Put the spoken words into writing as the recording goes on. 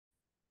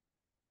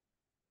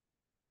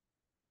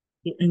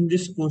So in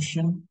this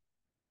question,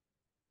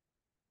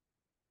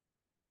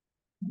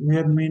 we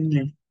have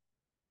mainly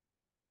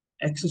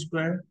x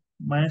square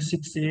minus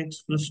 6ax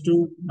plus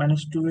 2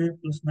 minus 2a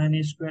plus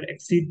 9a square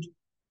exceed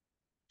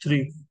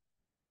 3.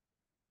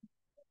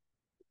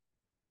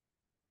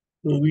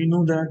 So we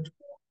know that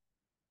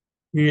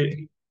here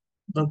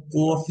the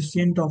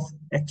coefficient of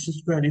x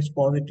square is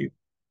positive.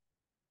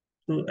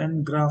 So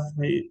and graph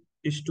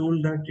is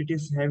told that it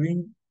is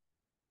having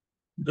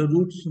the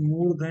roots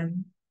more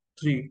than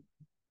 3.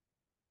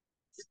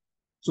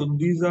 So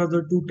these are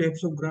the two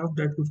types of graph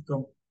that could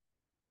come.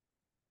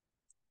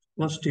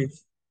 First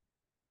is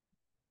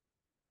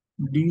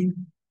d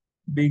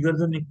bigger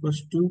than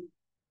equals to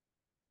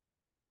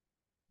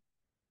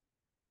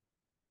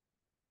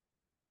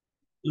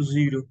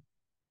 0,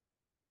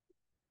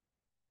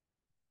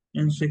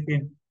 and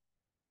second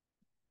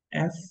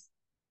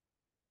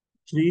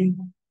f3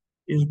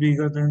 is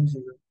bigger than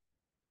 0.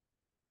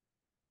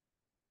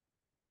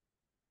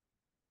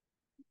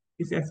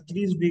 If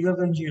f3 is bigger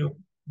than 0,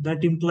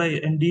 that implies,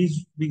 and d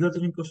is bigger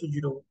than equals to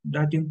 0,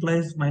 that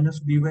implies minus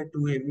b by 2a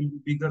will be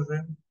bigger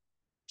than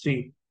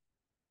 3.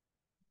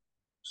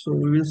 So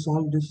we will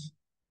solve this.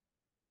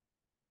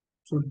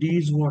 So d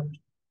is what?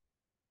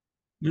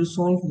 We'll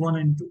solve 1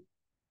 and 2.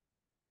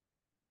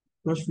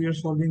 First we are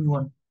solving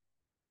 1.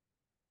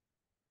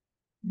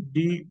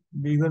 D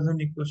bigger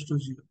than equals to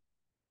 0.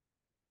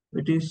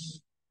 It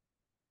is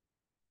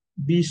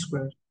b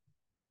square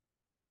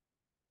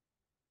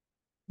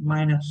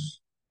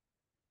minus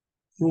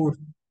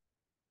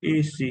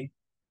 4ac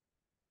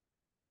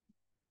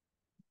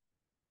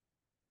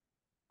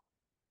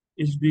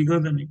is bigger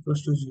than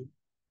equals to 0.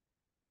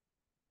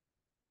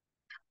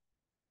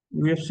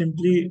 We have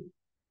simply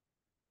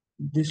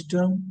this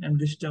term and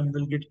this term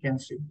will get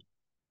cancelled.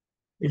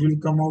 It will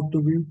come out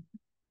to be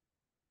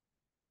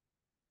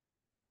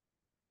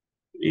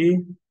a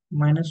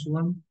minus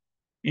 1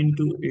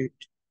 into 8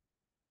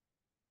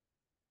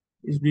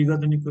 is bigger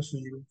than equals to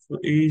 0. So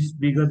a is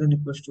bigger than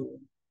equals to 1.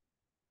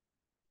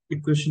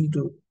 Equation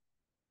 2,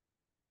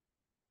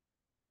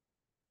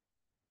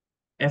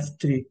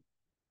 f3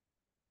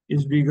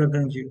 is bigger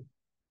than 0.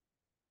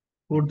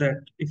 For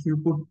that, if you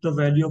put the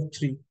value of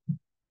 3,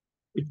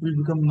 it will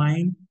become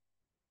 9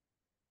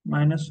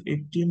 minus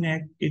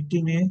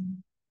 18a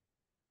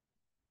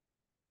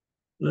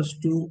plus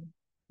 2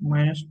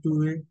 minus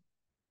 2a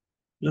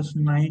plus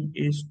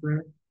 9a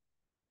square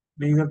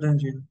bigger than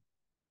 0.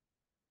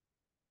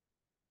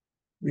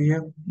 We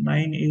have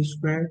 9a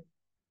square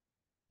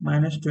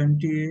minus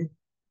 20a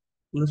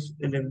plus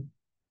 11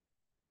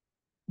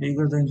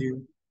 bigger than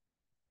 0.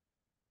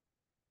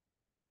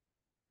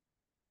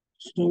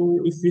 So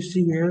if we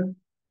see here,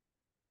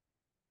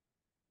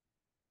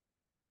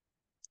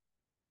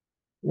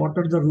 what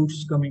are the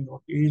roots coming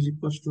out? A is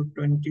equals to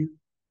 20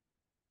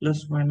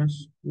 plus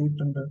minus root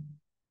under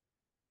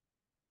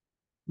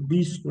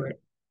b square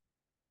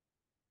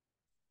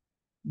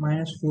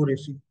minus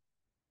 4ac.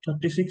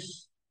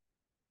 36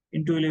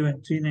 into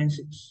 11,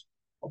 396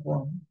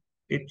 upon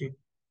 18.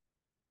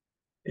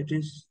 It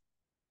is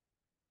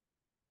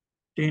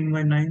 10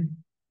 by 9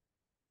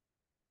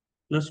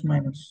 plus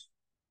minus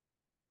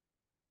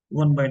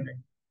 1 by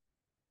 9.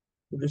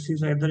 So this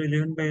is either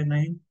 11 by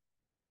 9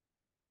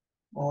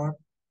 or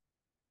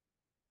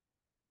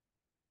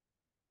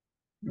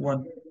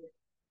 1.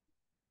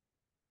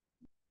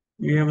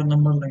 We have a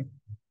number line.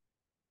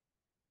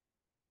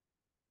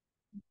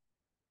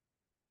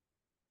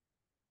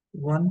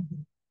 1,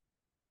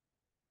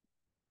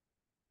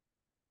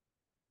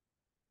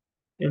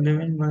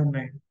 11 by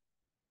 9.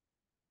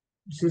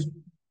 This is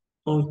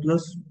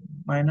plus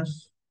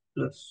minus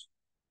plus.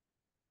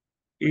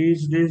 A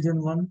is less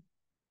than 1.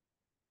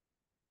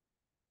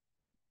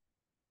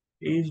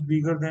 A is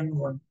bigger than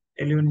 1.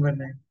 11 by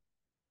 9.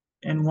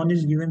 And 1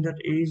 is given that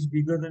A is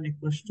bigger than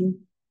equals to.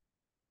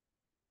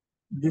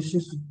 This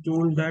is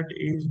told that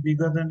A is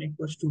bigger than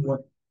equals to 1.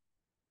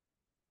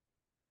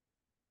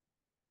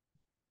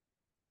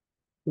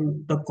 So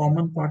the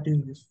common part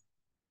is this.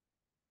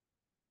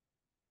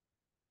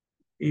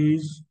 A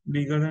is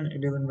bigger than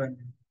 11 by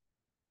 9.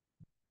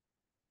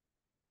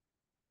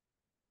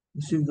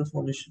 This is the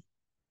solution.